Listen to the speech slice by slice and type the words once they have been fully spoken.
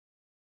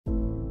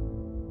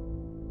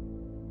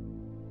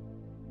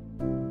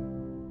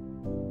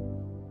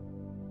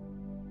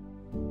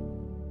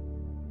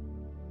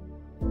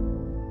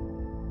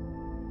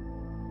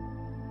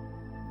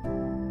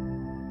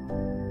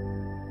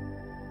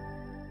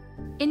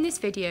In this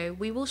video,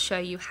 we will show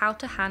you how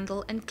to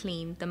handle and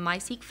clean the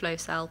MiSeq flow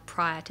cell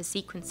prior to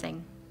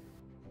sequencing.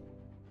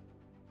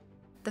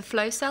 The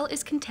flow cell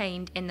is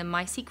contained in the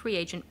MiSeq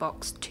reagent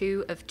box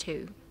 2 of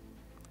 2,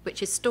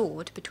 which is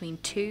stored between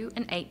 2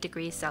 and 8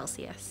 degrees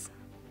Celsius.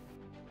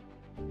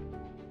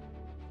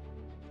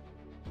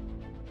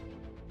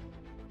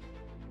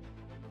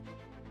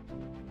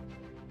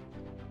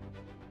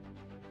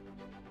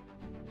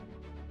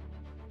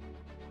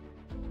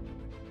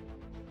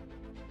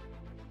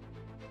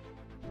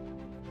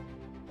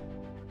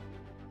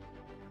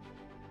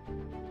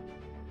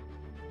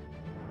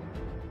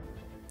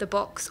 The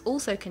box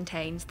also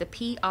contains the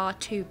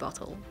PR2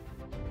 bottle.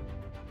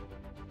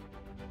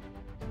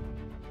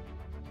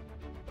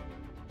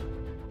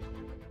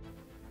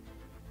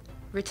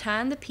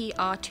 Return the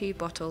PR2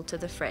 bottle to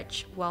the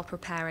fridge while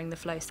preparing the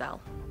flow cell.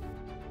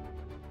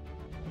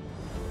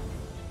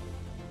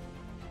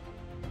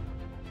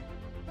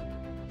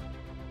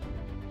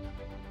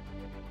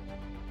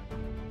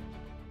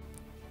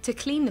 To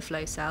clean the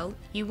flow cell,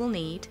 you will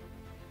need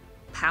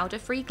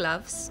powder-free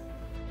gloves,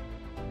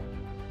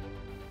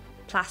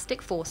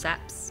 plastic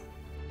forceps,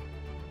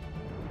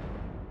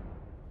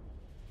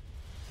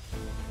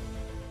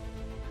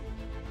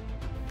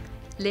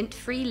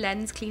 lint-free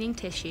lens cleaning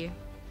tissue,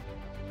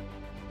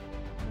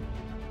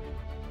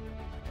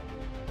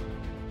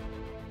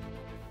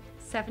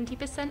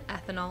 (70%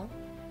 ethanol),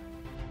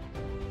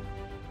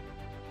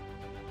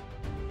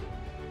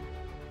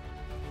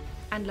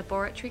 and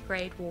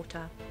laboratory-grade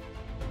water.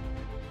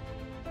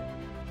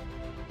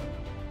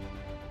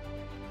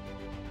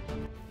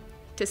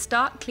 To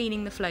start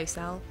cleaning the flow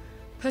cell,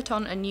 put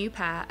on a new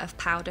pair of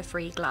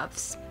powder-free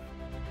gloves.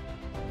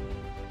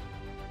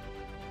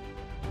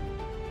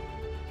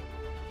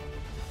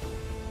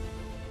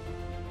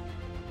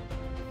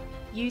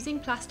 Using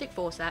plastic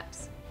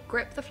forceps,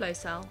 grip the flow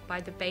cell by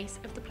the base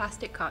of the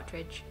plastic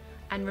cartridge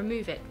and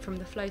remove it from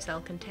the flow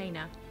cell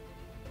container.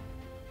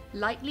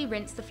 Lightly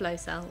rinse the flow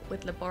cell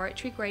with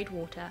laboratory-grade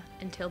water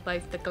until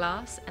both the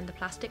glass and the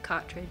plastic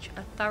cartridge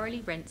are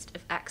thoroughly rinsed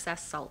of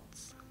excess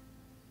salts.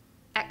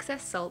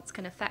 Excess salts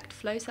can affect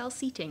flow cell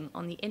seating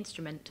on the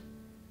instrument.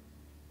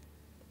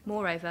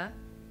 Moreover,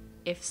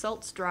 if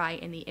salts dry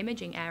in the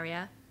imaging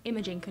area,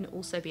 imaging can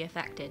also be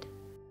affected.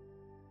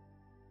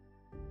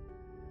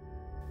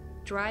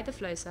 Dry the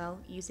flow cell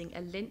using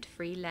a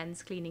lint-free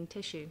lens cleaning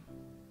tissue.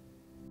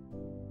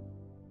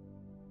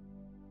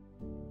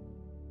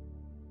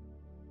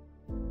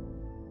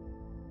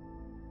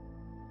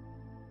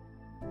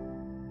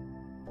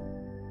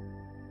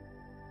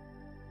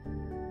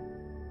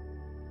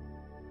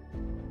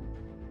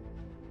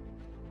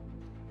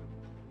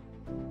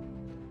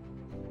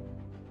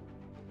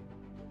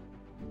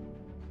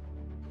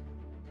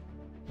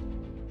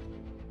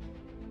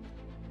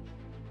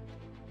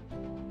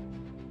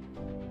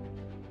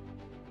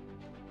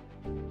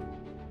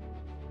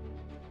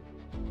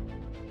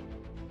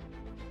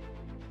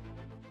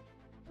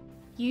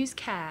 Use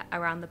care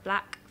around the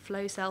black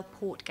flow cell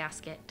port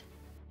gasket.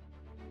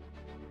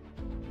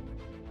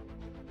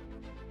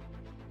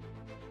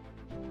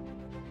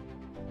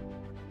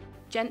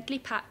 Gently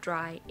pat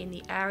dry in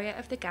the area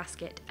of the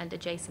gasket and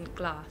adjacent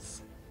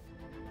glass.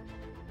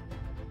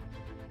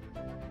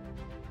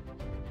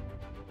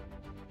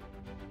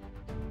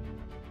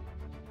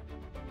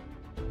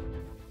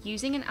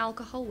 Using an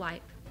alcohol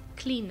wipe,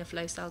 clean the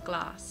flow cell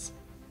glass.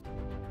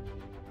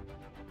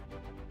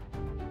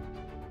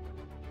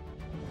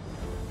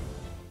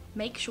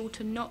 Make sure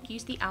to not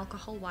use the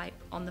alcohol wipe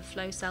on the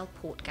flow cell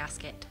port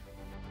gasket.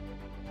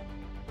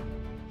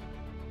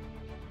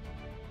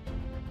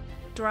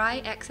 Dry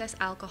excess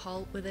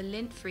alcohol with a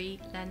lint-free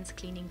lens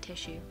cleaning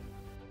tissue.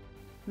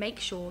 Make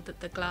sure that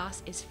the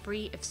glass is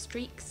free of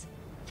streaks,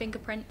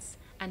 fingerprints,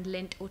 and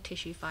lint or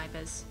tissue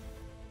fibers.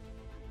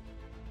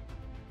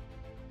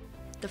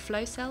 The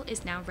flow cell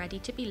is now ready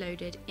to be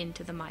loaded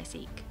into the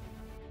MiSeq.